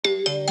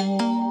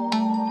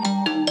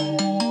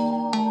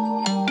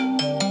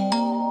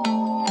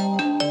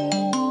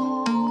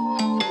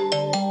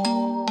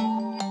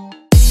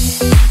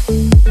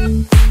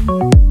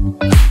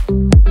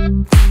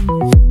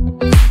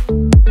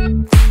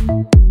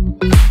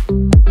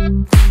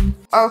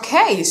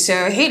Okay,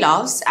 so hey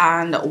loves,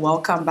 and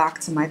welcome back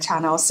to my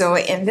channel. So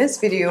in this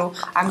video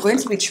I'm going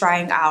to be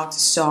trying out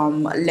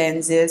some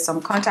lenses,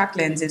 some contact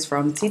lenses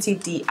from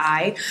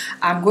TTDeye.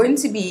 I'm going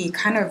to be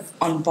kind of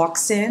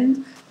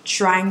unboxing,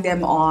 trying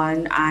them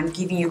on, and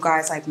giving you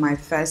guys like my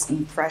first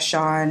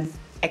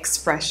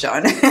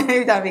expression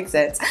if that makes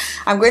sense.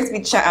 I'm going to be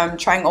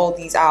trying all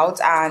these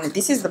out, and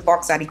this is the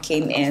box that it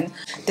came in.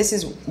 This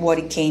is what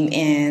it came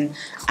in,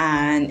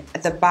 and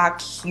at the back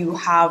you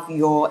have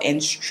your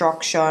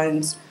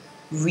instructions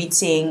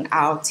written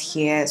out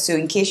here. So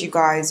in case you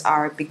guys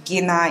are a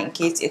beginner, in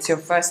case it's your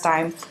first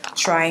time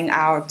trying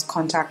out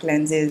contact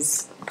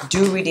lenses,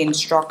 do read the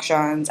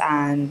instructions.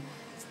 And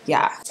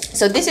yeah,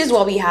 so this is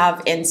what we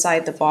have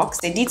inside the box.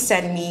 They did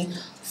send me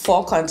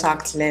 4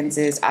 contact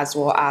lenses as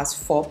well as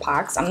 4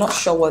 packs. I'm not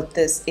sure what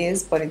this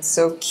is, but it's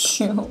so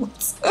cute.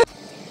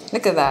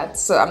 Look at that.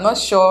 So I'm not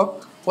sure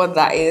what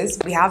that is.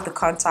 We have the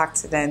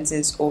contact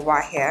lenses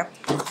over here,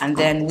 and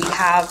then we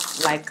have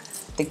like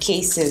the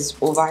cases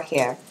over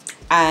here,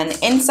 and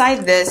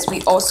inside this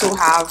we also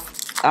have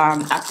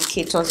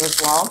applicators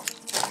as well,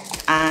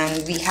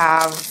 and we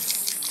have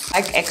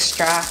like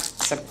extra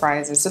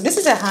surprises. So this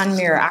is a hand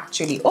mirror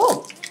actually.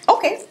 Oh,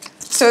 okay.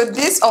 So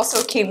this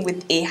also came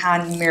with a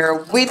hand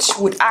mirror, which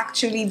would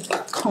actually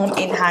come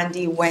in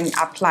handy when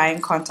applying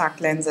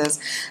contact lenses.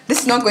 This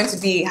is not going to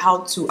be how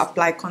to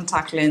apply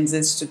contact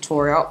lenses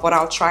tutorial, but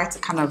I'll try to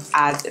kind of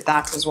add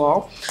that as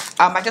well.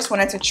 I just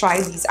wanted to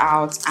try these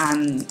out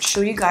and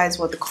show you guys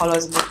what the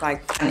colors look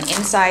like. And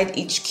inside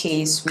each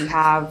case we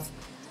have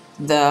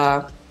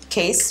the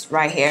case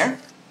right here,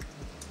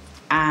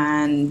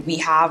 and we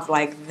have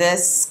like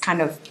this kind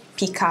of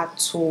picker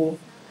tool,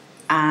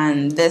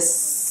 and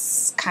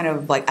this kind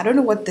of like, I don't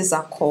know what these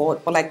are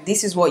called, but like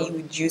this is what you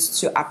would use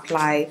to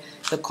apply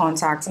the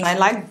contacts. And I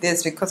like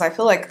this because I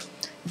feel like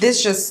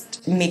this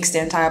just makes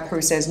the entire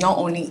process not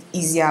only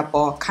easier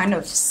but kind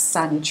of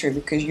sanitary,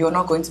 because you're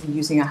not going to be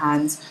using your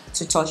hands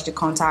to touch the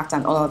contact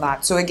and all of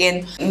that. So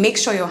again, make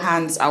sure your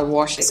hands are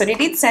washed. So they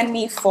did send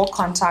me 4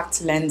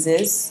 contact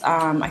lenses.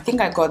 I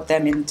think I got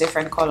them in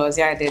different colors.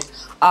 Yeah, I did.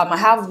 I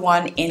have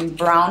one in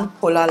brown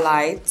polar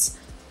light,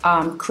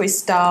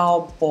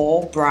 crystal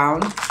ball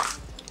brown,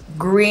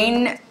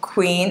 green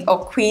queen or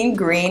queen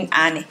green,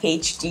 and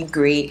HD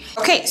gray.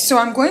 Okay, so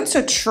I'm going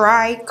to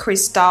try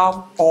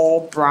crystal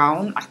ball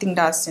brown. I think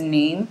that's the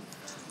name.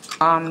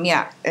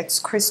 Yeah, it's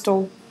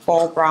crystal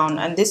ball brown,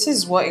 and this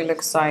is what it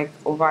looks like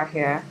over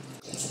here.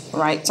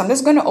 Right, so I'm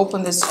just going to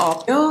open this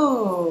up.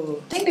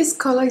 Oh, I think this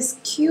color is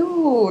cute.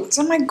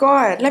 Oh my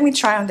god, let me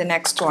try on the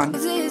next one.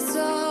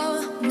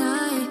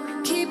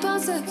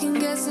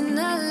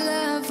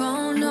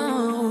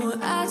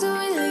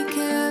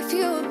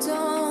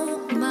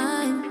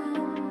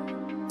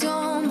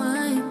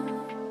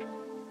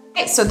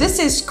 So this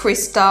is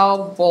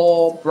crystal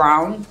ball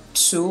brown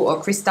 2, or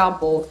crystal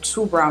ball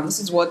 2 brown. This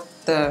is what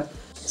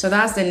so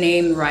that's the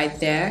name right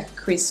there,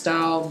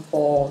 crystal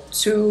ball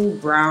 2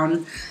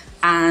 brown,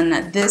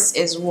 and this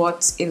is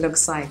what it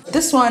looks like.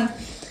 This one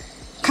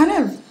kind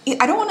of,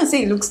 I don't want to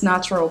say it looks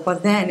natural,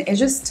 but then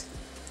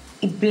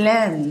it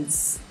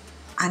blends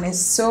and it's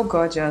so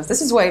gorgeous.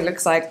 This is what it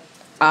looks like.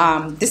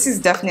 This is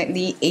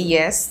definitely a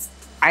yes.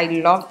 I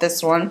love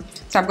this one,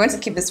 so I'm going to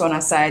keep this one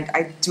aside.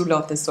 I do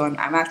love this one.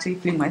 I'm actually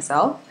feeling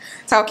myself,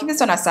 so I'll keep this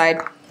one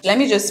aside. Let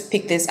me just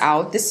pick this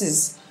out. This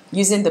is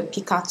using the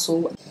picker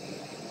tool.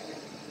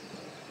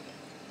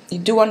 You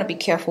do want to be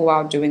careful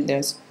while doing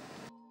this.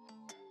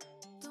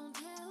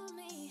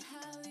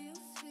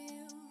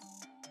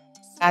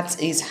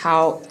 That is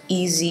how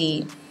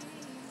easy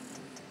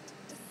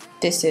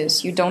this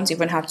is. You don't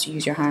even have to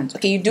use your hands.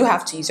 Okay, you do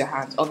have to use your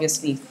hands,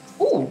 obviously.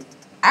 Ooh,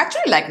 I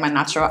actually like my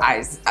natural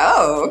eyes.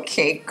 Oh,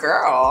 okay,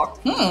 girl.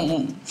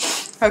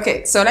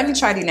 Okay, so let me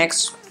try the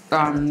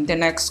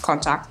next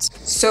contact.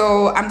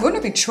 So I'm going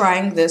to be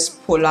trying this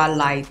polar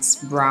light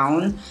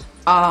brown.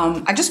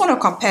 I just want to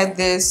compare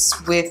this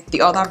with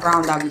the other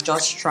brown that we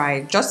just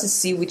tried, just to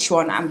see which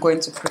one I'm going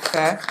to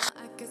prefer.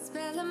 I could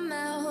spell them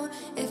out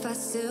if I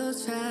still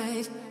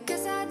tried,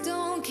 'cause I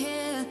don't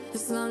care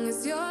as long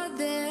as you're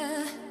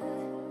there,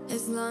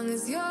 as long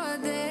as you're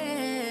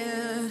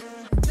there.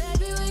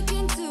 Baby, we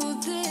can do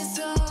this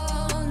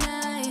all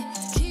night.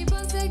 Keep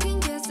on second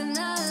guessing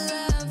our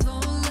love, oh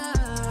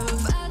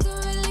love. I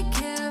don't really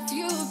care if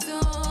you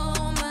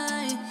don't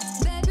mind.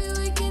 Baby,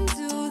 we can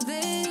do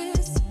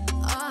this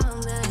all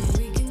night.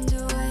 We can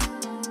do it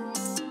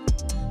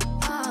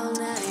all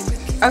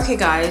night. Okay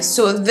guys,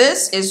 so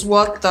this is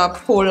what the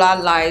polar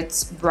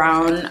light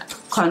brown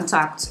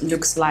contact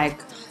looks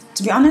like.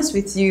 To be honest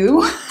with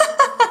you,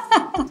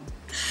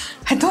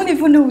 I don't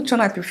even know which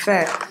one I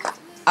prefer.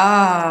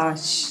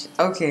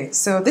 Okay,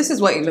 so this is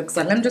what it looks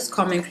like. Let me just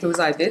come in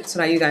closer a bit so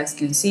that you guys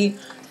can see.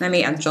 Let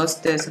me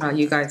adjust this so that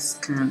you guys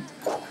can,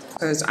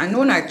 because I know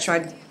when I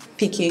tried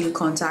picking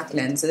contact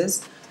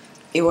lenses,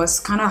 it was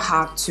kind of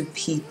hard to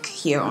pick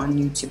here on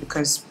YouTube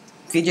because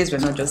videos were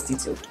not just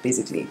detailed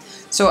basically.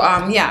 So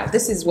yeah,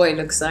 this is what it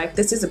looks like.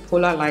 This is a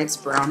polar light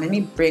brown. Let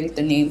me bring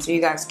the name so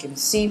you guys can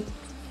see.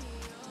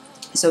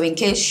 So in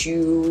case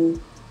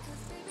you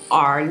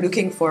are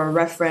looking for a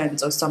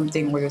reference or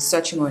something, where you're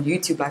searching on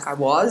YouTube like I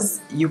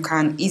was, you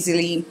can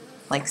easily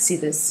like see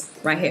this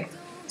right here.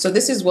 So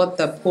this is what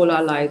the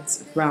polar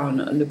light brown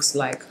looks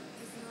like.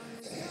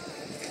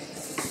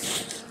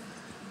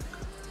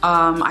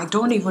 I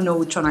don't even know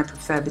which one I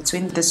prefer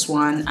between this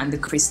one and the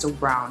crystal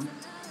brown.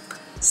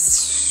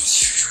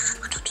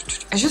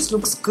 It just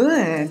looks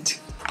good.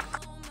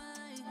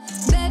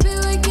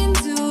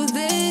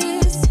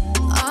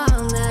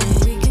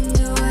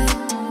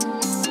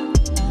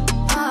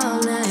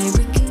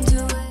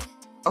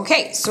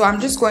 Okay, so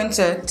I'm just going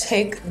to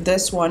take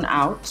this one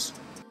out.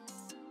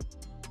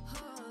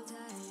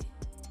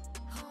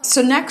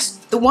 So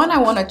next, the one I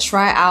want to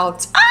try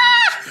out.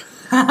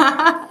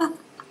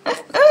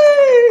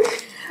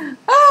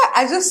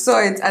 I just saw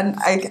it and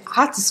I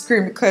had to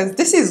scream because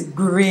this is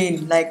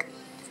green. Like,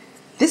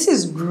 this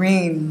is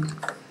green.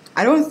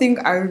 I don't think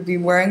I would be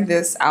wearing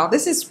this out.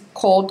 This is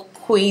called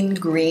Queen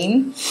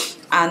Green,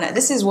 and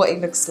this is what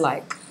it looks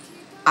like.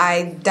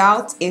 I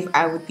doubt if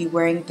I would be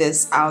wearing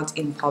this out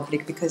in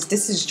public because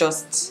this is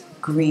just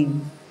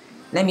green.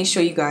 Let me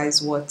show you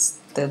guys what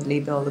the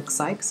label looks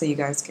like so you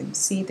guys can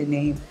see the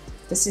name.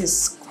 This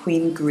is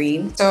Queen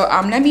Green. So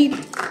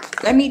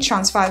let me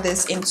transfer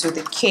this into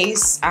the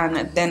case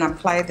and then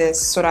apply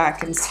this so that I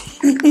can see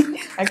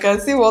I can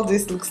see what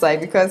this looks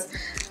like, because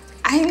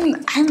I'm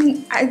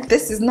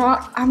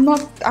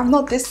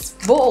not this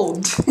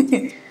bold.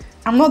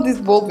 I'm not this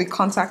bold with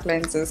contact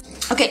lenses.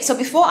 Okay, so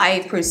before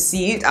I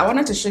proceed, I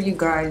wanted to show you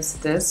guys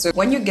this. So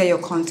when you get your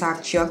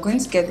contacts, you're going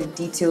to get the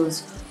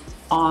details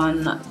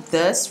on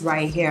this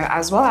right here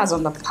as well as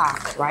on the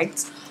pack,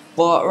 right?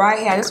 But right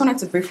here, I just wanted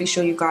to briefly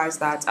show you guys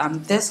that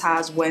this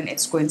has when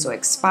it's going to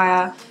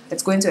expire.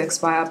 It's going to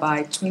expire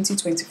by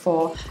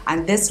 2024,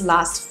 and this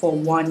lasts for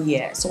 1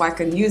 year. So I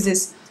can use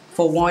this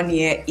for 1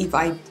 year if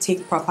I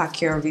take proper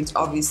care of it,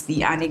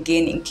 obviously. And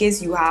again, in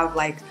case you have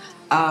like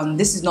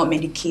this is not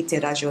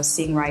medicated as you're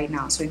seeing right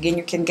now. So again,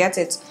 you can get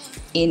it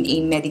in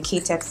a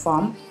medicated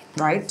form,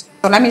 right?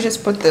 So let me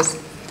just put this.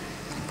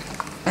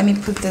 Let me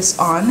put this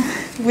on.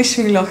 Wish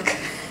me luck.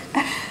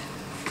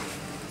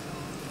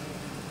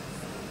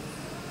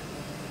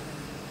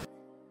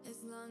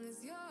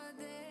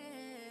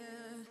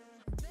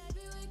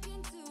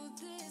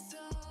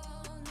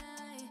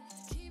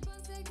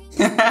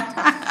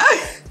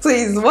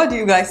 Please, what do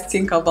you guys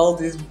think about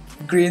this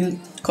green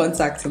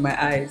contact in my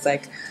eyes?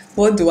 Like,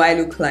 what do I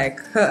look like?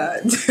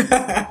 At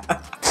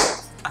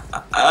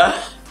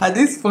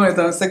this point,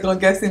 I'm second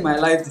guessing my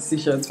life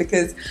decisions,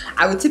 because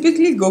I would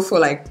typically go for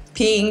like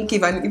pink,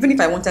 even if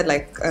I wanted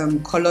like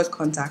colored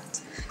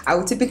contact. I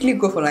would typically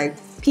go for like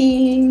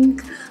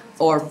pink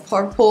or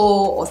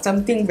purple or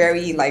something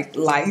very like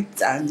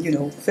light and, you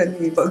know,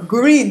 feminine. But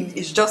green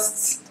is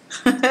just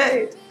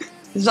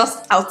it's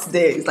just out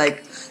there. It's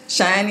like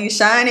shiny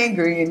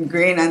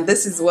green, and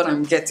this is what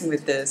I'm getting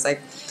with this.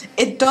 Like,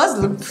 it does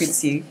look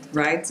pretty,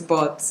 right?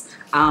 But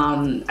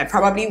I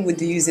probably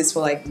would use this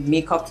for like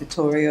makeup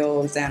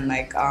tutorials and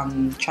like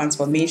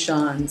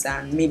transformations,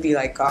 and maybe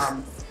like I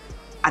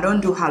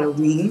don't do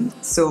Halloween,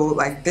 so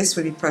like this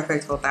would be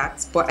perfect for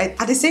that. But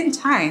at the same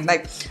time,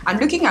 like, I'm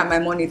looking at my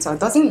monitor, it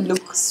doesn't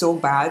look so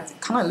bad.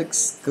 It kind of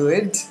looks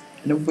good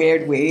in a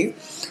weird way,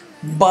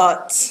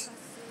 but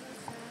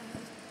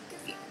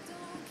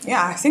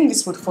yeah, I think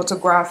this would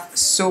photograph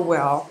so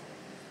well.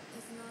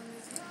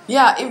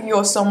 Yeah, if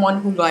you're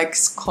someone who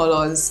likes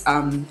colors,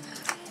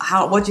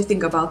 what do you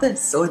think about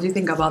this? Or what do you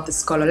think about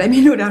this color? Let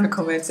me know down in the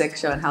comment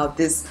section how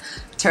this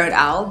turned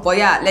out. But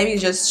yeah, let me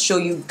just show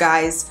you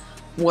guys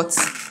what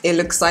it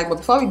looks like. But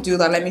before we do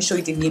that, let me show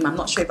you the name. I'm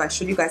not sure if I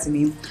showed you guys the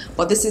name,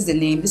 but this is the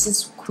name. This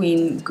is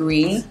Queen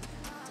Green.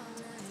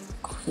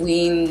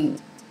 Queen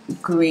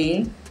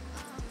Green.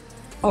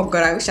 Oh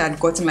god, I wish I had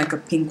gotten like a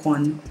pink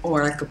one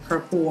or like a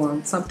purple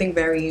one, something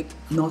very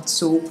not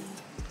so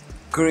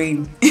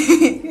green.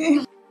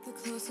 The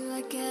closer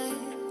I get,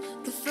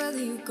 the further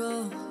you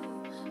go.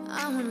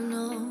 I wanna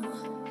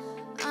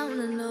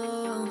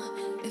know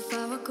if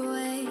I walk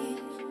away,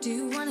 do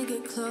you wanna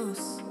get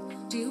close?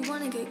 Do you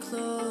wanna get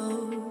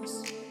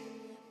close?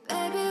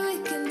 Baby, we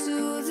can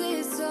do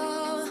this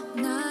all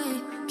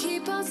night.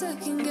 Keep on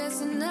second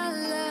guessing that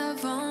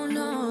love. Oh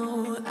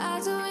no, I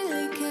don't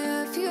really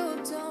care if you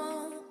don't.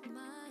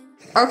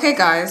 Okay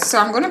guys, so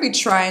I'm going to be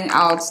trying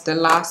out the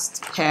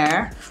last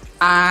pair,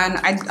 and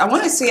I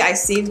want to say I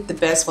saved the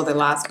best for the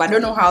last, but I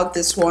don't know how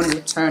this one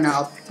will turn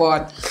out.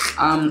 But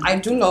I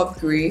do love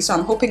gray, so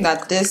I'm hoping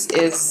that this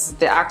is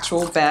the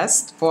actual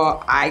best,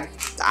 but I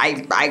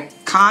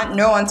can't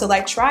know until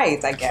I try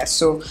it, I guess.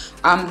 So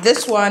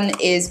this one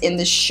is in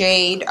the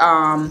shade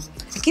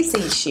I keep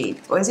saying shade,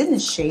 or is it in the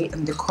shade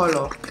and the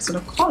color? It's in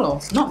the color,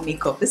 not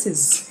makeup. This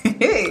is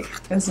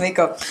it's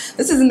makeup.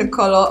 This is in the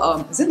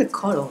color. Is it the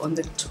color on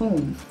the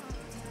tone?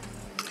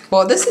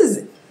 Well, this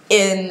is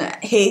in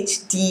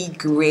HD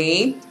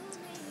gray.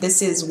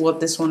 This is what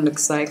this one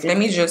looks like. Let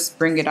me just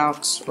bring it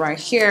out right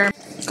here.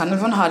 I can't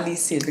even hardly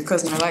see it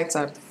because my lights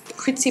are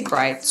pretty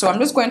bright. So I'm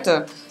just going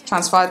to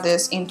transfer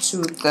this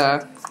into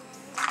the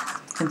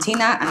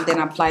container and then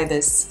apply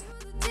this.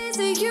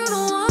 You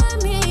don't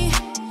want me,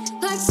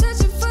 like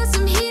searching for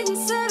some heat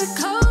instead of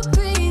cold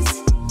breeze.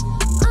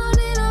 On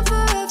and on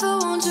forever,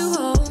 won't you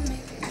hold me?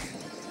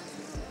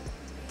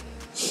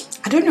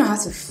 I don't know how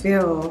to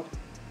feel.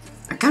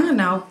 I kind of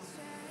know.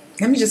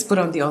 Let me just put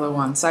on the other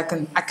one so I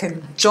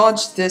can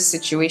judge this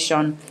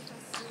situation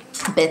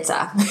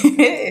better.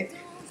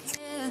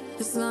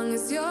 As long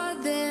as you're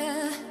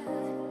there,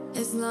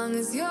 as long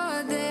as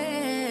you're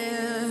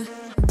there,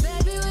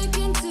 baby, we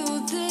can do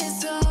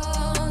this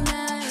all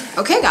night.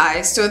 Okay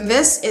guys, so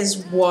this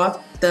is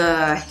what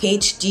the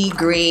HD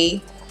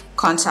gray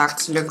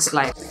contact looks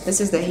like.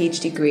 This is the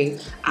HD gray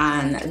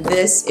and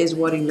this is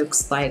what it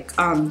looks like.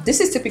 This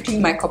is typically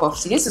my cup of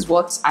tea. This is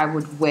what I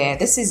would wear.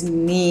 This is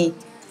me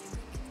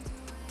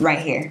right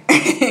here.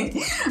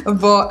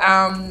 But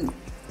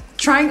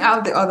trying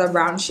out the other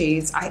brown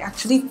shades, I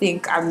actually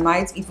think I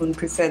might even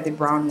prefer the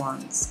brown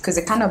ones because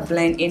they kind of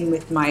blend in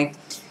with my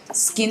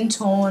skin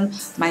tone,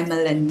 my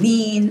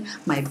melanin,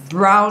 my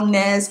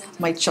brownness,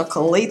 my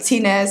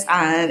chocolatiness,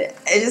 and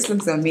it just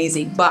looks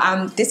amazing.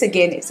 But this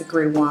again is a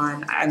gray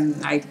one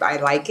and I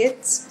like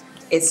it.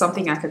 It's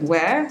something I can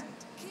wear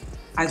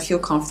and feel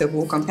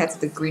comfortable compared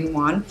to the green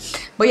one.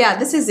 But yeah,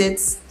 this is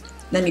it.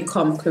 Let me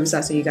come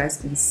closer so you guys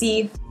can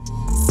see.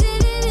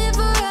 Sitting here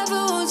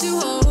forever, won't you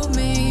hold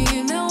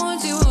me? Now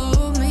won't you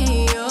hold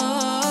me?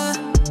 Oh,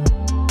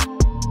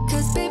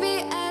 'cause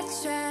baby, I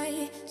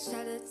try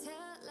to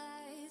tell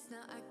lies. Now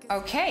I can.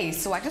 Okay,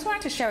 so I just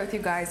wanted to share with you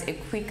guys a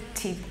quick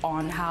tip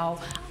on how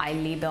I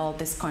label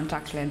these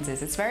contact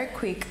lenses. It's very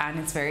quick and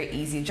it's very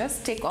easy.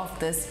 Just take off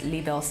this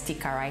label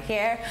sticker right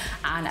here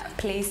and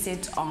place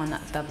it on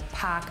the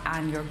pack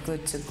and you're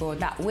good to go.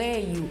 That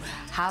way you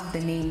have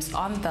the names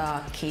on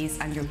the case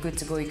and you're good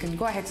to go. You can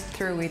go ahead and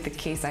throw away the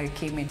case that it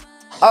came in.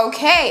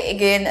 Okay,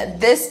 again,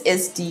 this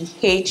is the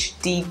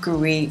HD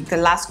gray, the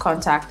last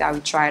contact that we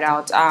tried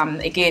out.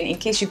 Again, in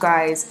case you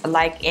guys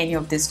like any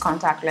of these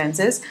contact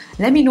lenses,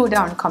 let me know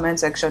down in the comment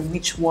section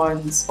which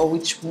ones or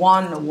which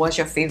one was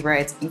your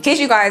favorite. In case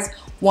you guys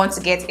want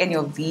to get any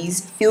of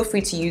these, feel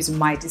free to use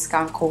my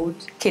discount code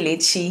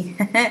Kelechi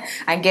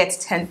and get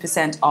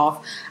 10%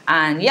 off.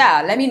 And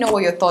yeah, let me know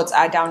what your thoughts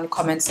are down in the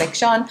comment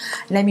section.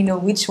 Let me know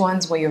which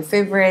ones were your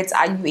favorites.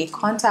 Are you a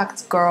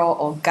contact girl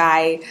or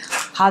guy?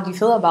 How do you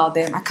feel about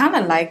them? I kind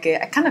of like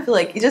it. I kind of feel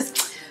like it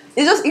just,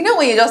 you know,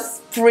 when you just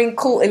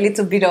sprinkle a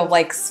little bit of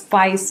like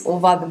spice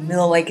over the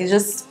meal, like it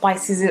just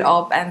spices it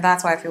up, and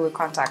that's why I feel with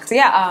contact. So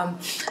yeah,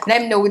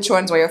 let me know which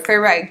ones were your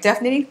favorite. I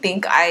definitely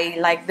think I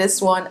like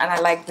this one and I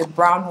like the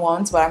brown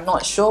ones, but I'm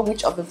not sure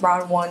which of the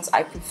brown ones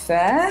I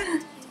prefer.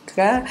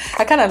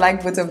 I kind of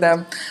like both of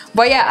them.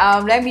 But yeah,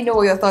 let me know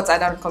what your thoughts are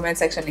down in the comment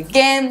section.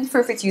 Again,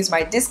 feel free to use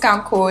my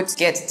discount code to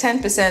get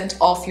 10%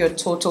 off your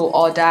total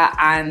order.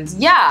 And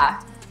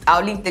yeah,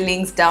 I'll leave the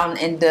links down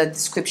in the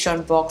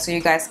description box so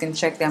you guys can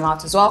check them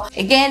out as well.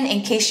 Again,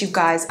 in case you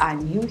guys are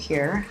new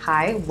here,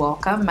 hi,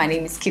 welcome. My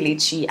name is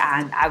Kelechi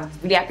and I would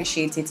really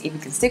appreciate it if you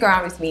can stick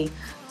around with me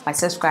by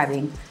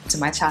subscribing to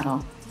my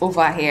channel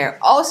over here.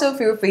 Also,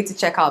 feel free to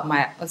check out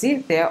my, was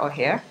it there or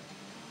here?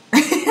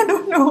 I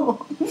don't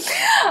know.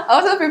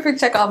 Also, feel free to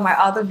check out my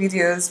other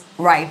videos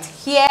right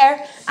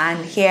here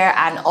and here,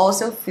 and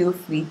also feel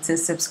free to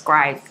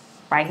subscribe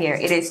right here.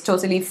 It is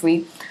totally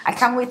free. I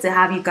can't wait to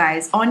have you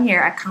guys on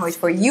here. I can't wait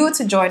for you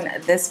to join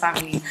this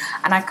family,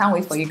 and I can't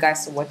wait for you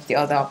guys to watch the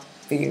other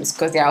videos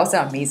because they're also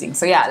amazing.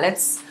 So yeah,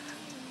 let's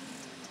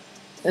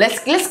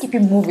keep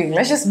it moving.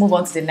 Let's just move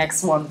on to the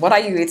next one. What are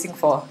you waiting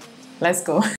for? Let's go.